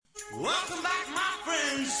Welcome back, my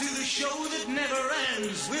friends, to the show that never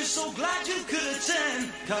ends. We're so glad you could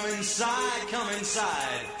attend. Come inside, come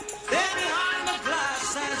inside. There behind the glass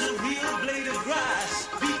stands a real blade of grass.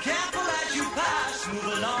 Be careful as you pass. Move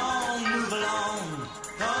along, move along.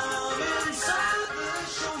 Come inside, the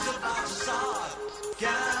show's about to start.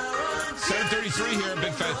 7:33 here at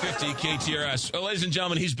Big 550 KTRS. Well, ladies and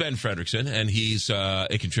gentlemen, he's Ben Fredrickson, and he's a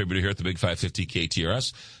contributor here at the Big 550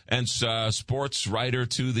 KTRS and sports writer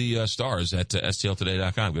to the stars at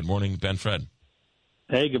STLtoday.com. Good morning, Ben Fred.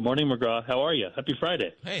 Hey, good morning, McGraw. How are you? Happy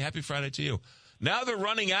Friday. Hey, happy Friday to you. Now they're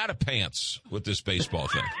running out of pants with this baseball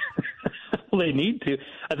thing. Well, they need to.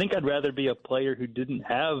 I think I'd rather be a player who didn't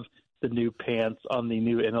have the new pants on the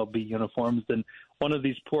new MLB uniforms than one of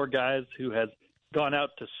these poor guys who has gone out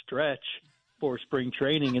to stretch for spring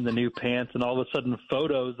training in the new pants, and all of a sudden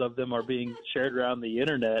photos of them are being shared around the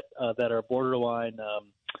internet that are borderline.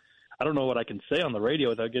 I don't know what I can say on the radio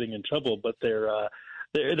without getting in trouble, but they're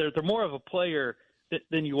more of a player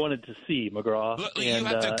than you wanted to see, McGraw. Look, you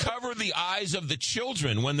have to cover the eyes of the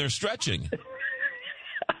children when they're stretching,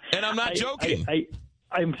 and I'm not joking.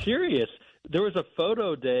 I'm serious. There was a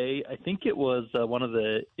photo day. I think it was one of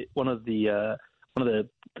the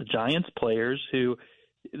Giants players who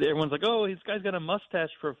everyone's like, oh, this guy's got a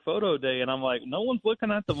mustache for a photo day. And I'm like, no one's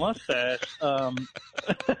looking at the mustache.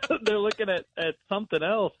 They're looking at something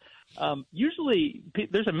else. Usually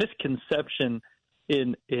there's a misconception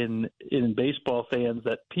in baseball fans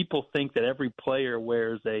that people think that every player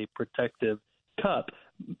wears a protective cup.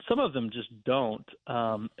 Some of them just don't.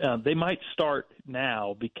 They might start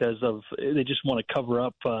now because they just want to cover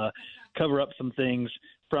up some things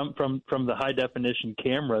from the high definition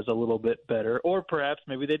cameras a little bit better, or perhaps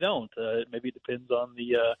maybe they don't. Maybe it depends on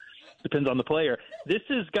the player. This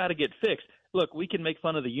has got to get fixed. Look, we can make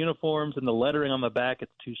fun of the uniforms and the lettering on the back.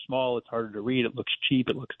 It's too small. It's harder to read. It looks cheap.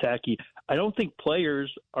 It looks tacky. I don't think players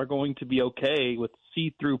are going to be okay with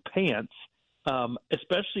see-through pants.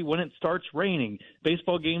 Especially when it starts raining.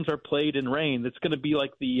 Baseball games are played in rain. It's going to be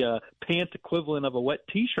like the pants equivalent of a wet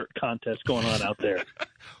T-shirt contest going on out there.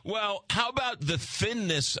 Well, how about the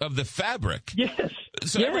thinness of the fabric? Yes.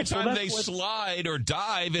 So every time they slide or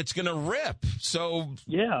dive, it's going to rip. So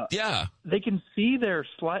yeah, they can see their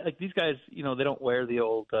slide. Like these guys, they don't wear the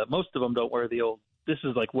old. Most of them don't wear the old. This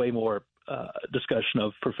is like way more discussion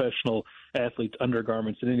of professional athletes'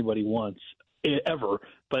 undergarments than anybody wants. Ever,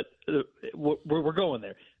 but we're going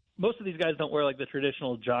there. Most of these guys don't wear like the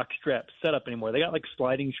traditional jock strap setup anymore. They got like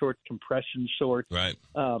sliding shorts, compression shorts, right?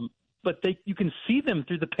 But you can see them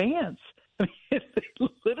through the pants. I mean,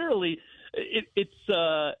 literally,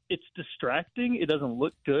 it's distracting. It doesn't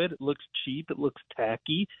look good. It looks cheap. It looks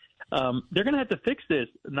tacky. They're going to have to fix this.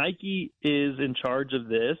 Nike is in charge of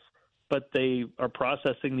this, but they are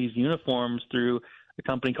processing these uniforms through a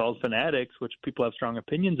company called Fanatics, which people have strong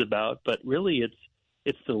opinions about, but really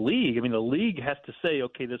it's the league. I mean, the league has to say,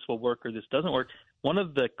 okay, this will work or this doesn't work. One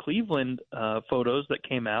of the Cleveland photos that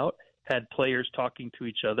came out had players talking to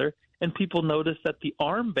each other, and people noticed that the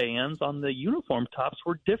armbands on the uniform tops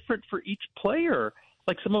were different for each player.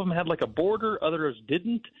 Like some of them had like a border, others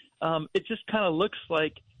didn't. It just kind of looks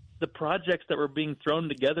like the projects that were being thrown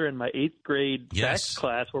together in my 8th grade back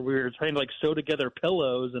class where we were trying to like sew together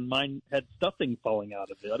pillows and mine had stuffing falling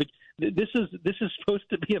out of it. I mean, this is supposed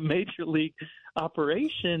to be a major league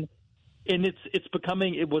operation, and it's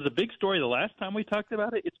becoming. It was a big story the last time we talked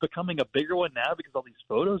about it. It's becoming a bigger one now because all these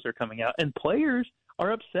photos are coming out, and players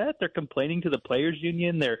are upset. They're complaining to the players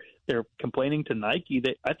union. They're complaining to Nike.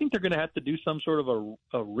 I think they're going to have to do some sort of a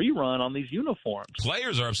rerun on these uniforms.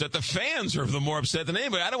 Players are upset. The fans are more upset than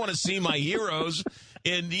anybody. I don't want to see my heroes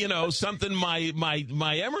in something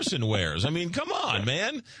my Emerson wears. I mean, come on,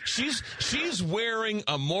 man. She's wearing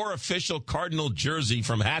a more official Cardinal jersey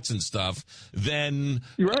from Hats and Stuff than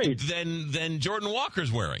Jordan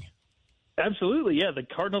Walker's wearing. Absolutely, yeah. The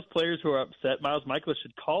Cardinals players who are upset, Miles Michaelis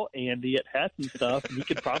should call Andy at Hats and Stuff, and he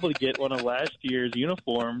could probably get one of last year's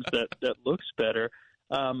uniforms that looks better.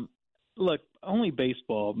 Look, only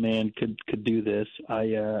baseball, man, could do this.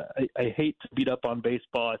 I hate to beat up on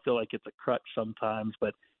baseball. I feel like it's a crutch sometimes,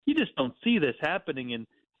 but you just don't see this happening in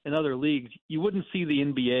other leagues. You wouldn't see the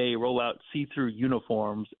NBA roll out see-through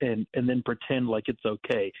uniforms and then pretend like it's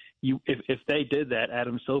okay. If they did that,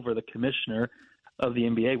 Adam Silver, the commissioner of the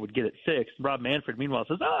NBA, would get it fixed. Rob Manfred, meanwhile,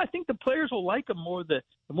 says, I think the players will like them more the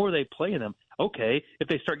more they play in them. Okay, if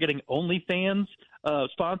they start getting OnlyFans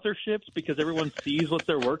sponsorships because everyone sees what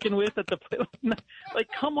they're working with at the like,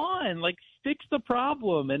 come on, like fix the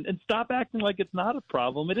problem and stop acting like it's not a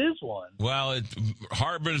problem. It is one. Well,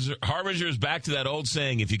 harbingers back to that old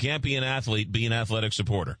saying: if you can't be an athlete, be an athletic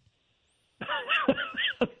supporter.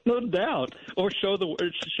 No doubt. Or show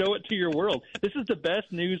it to your world. This is the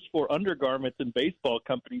best news for undergarments and baseball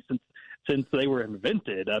companies since they were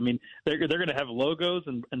invented. I mean, they're going to have logos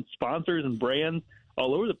and sponsors and brands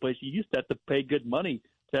all over the place. You used to have to pay good money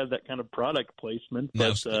to have that kind of product placement,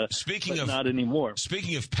 but, now, speaking but of, not anymore.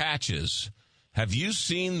 Speaking of patches, have you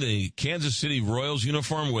seen the Kansas City Royals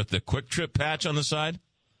uniform with the Quick Trip patch on the side?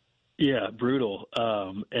 Yeah, brutal.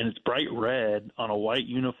 And it's bright red on a white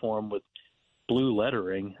uniform with blue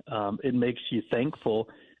lettering. It makes you thankful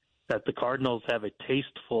that the Cardinals have a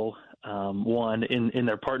tasteful one in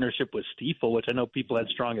their partnership with Stiefel, which I know people had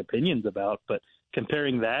strong opinions about, but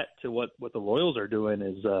comparing that to what the Royals are doing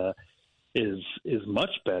is much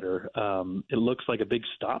better. It looks like a big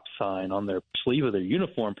stop sign on their sleeve of their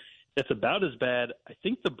uniform. It's about as bad. I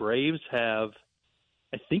think the Braves have,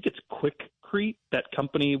 I think it's Quickcrete, that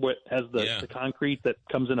company what has the concrete that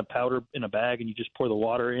comes in a powder in a bag and you just pour the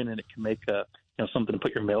water in and it can make something to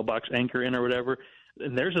put your mailbox anchor in or whatever.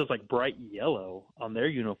 And theirs is like bright yellow on their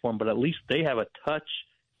uniform, but at least they have a touch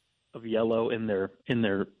of yellow in their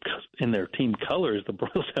team colors. The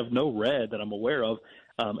Royals have no red that I'm aware of,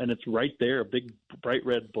 and it's right there, a big bright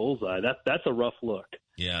red bullseye. That's a rough look.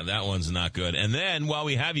 Yeah, that one's not good. And then while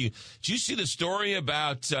we have you, did you see the story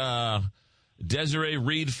about Desiree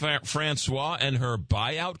Reed Francois and her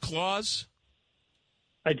buyout clause?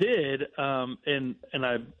 I did, and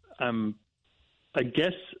I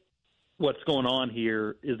guess what's going on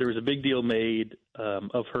here is there was a big deal made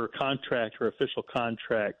of her contract, her official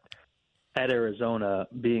contract at Arizona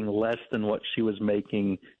being less than what she was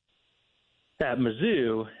making at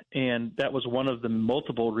Mizzou, and that was one of the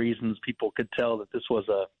multiple reasons people could tell that this was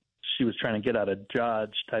she was trying to get out a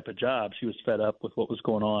Judge type of job. She was fed up with what was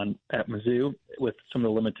going on at Mizzou with some of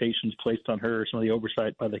the limitations placed on her, some of the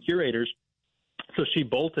oversight by the curators. So she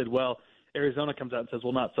bolted. Well, Arizona comes out and says,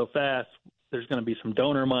 well, not so fast. There's going to be some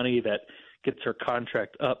donor money that gets her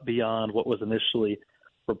contract up beyond what was initially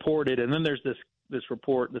reported. And then there's this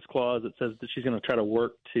clause that says that she's going to try to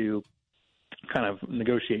work to kind of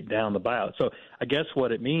negotiate down the buyout. So I guess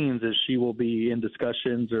what it means is she will be in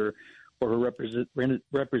discussions or her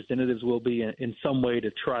representatives will be in some way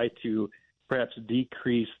to try to perhaps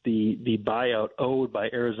decrease the buyout owed by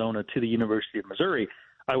Arizona to the University of Missouri.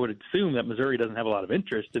 I would assume that Missouri doesn't have a lot of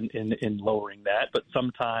interest in lowering that, but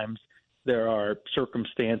sometimes there are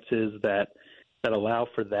circumstances that allow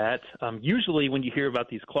for that. Usually when you hear about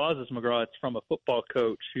these clauses, McGraw, it's from a football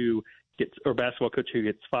coach or basketball coach who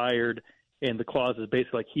gets fired, and the clause is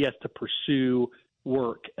basically like he has to pursue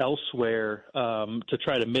work elsewhere to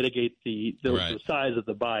try to mitigate the size of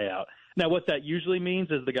the buyout. Now, what that usually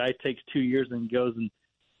means is the guy takes 2 years and goes and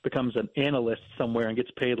becomes an analyst somewhere and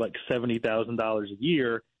gets paid like $70,000 a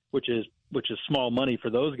year, which is small money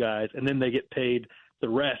for those guys, and then they get paid the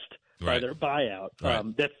rest by their buyout. Right.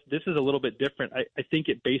 This is a little bit different. I think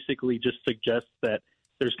it basically just suggests that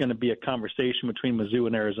there's going to be a conversation between Mizzou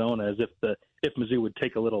and Arizona as if Mizzou would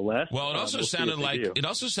take a little less. Well, it also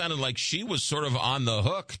sounded like she was sort of on the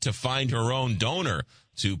hook to find her own donor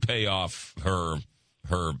to pay off her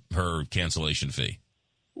cancellation fee.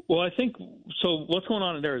 Well, I think so. What's going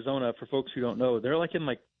on in Arizona, for folks who don't know, they're like in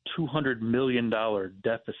 $200 million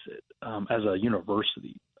deficit as a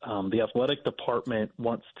university. The athletic department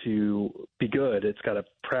wants to be good. It's got a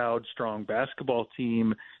proud, strong basketball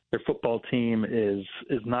team. Their football team is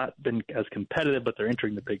not been as competitive, but they're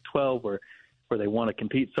entering the Big 12 where they want to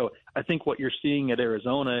compete. So I think what you're seeing at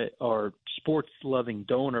Arizona are sports-loving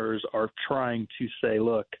donors are trying to say,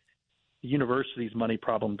 look, the university's money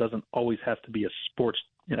problem doesn't always have to be a sports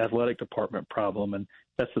athletic department problem, and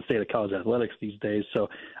that's the state of college athletics these days. So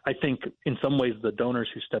I think in some ways the donors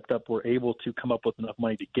who stepped up were able to come up with enough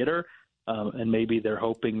money to get her, and maybe they're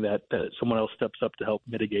hoping that someone else steps up to help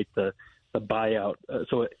mitigate the buyout.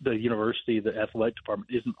 So the university, the athletic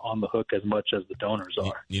department isn't on the hook as much as the donors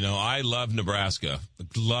are. You know, I love Nebraska.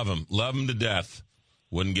 Love them to death.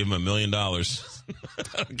 Wouldn't give them $1 million. I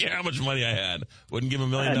don't care how much money I had. Wouldn't give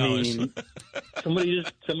them $1 million.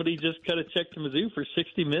 Somebody just cut a check to Mizzou for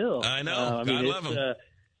 $60 million. I know. I love them.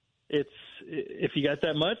 If you got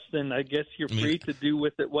that much, then I guess you're free to do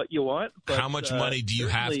with it what you want. But, how much money do you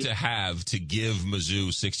have to give Mizzou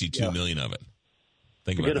 $62 million of it?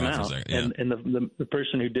 Think about that for a second. Yeah. And the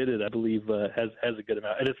person who did it, I believe, has a good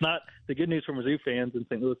amount. And it's not the good news for Mizzou fans in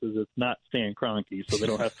St. Louis is it's not Stan Kroenke, so they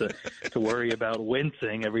don't have to worry about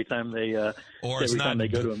wincing every time they go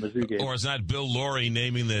to a Mizzou game. Or it's not Bill Laurie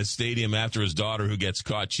naming the stadium after his daughter who gets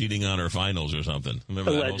caught cheating on her finals or something.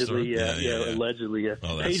 Remember that whole story? Allegedly, yeah.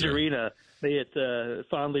 Oh, Page Arena, they had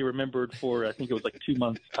fondly remembered for I think it was 2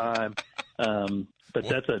 months' time. But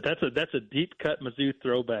that's a deep cut Mizzou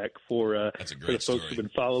throwback for the folks who've been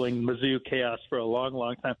following Mizzou chaos for a long,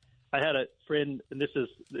 long time. I had a friend, and this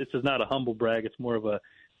is not a humble brag. It's more of a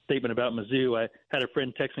statement about Mizzou. I had a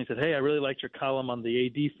friend text me and said, "Hey, I really liked your column on the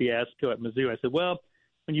AD fiasco at Mizzou." I said, "Well,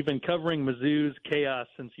 when you've been covering Mizzou's chaos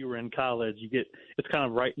since you were in college, it's kind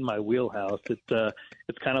of right in my wheelhouse. It's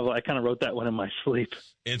kind of I kind of wrote that one in my sleep."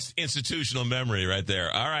 It's institutional memory right there.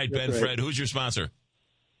 All right, That's Ben right. Fred, who's your sponsor?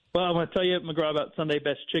 Well, I want to tell you, McGraw, about Sunday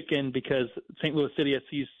Best Chicken because St. Louis City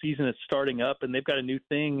SC's season is starting up, and they've got a new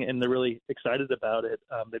thing, and they're really excited about it.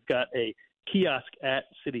 They've got a kiosk at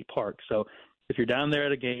City Park. So if you're down there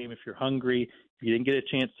at a game, if you're hungry, if you didn't get a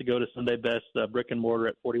chance to go to Sunday Best brick and mortar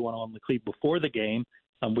at 4101 Laclede before the game,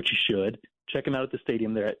 which you should, check them out at the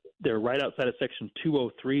stadium. They're right outside of Section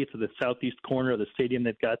 203 to the southeast corner of the stadium.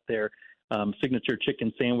 They've got their signature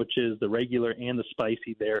chicken sandwiches, the regular and the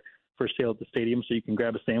spicy there for sale at the stadium, so you can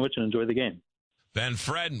grab a sandwich and enjoy the game. Ben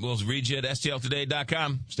Fred, we'll read you at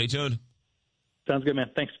stltoday.com. Stay tuned. Sounds good, man.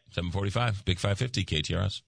 Thanks. 745, Big 550, KTRS.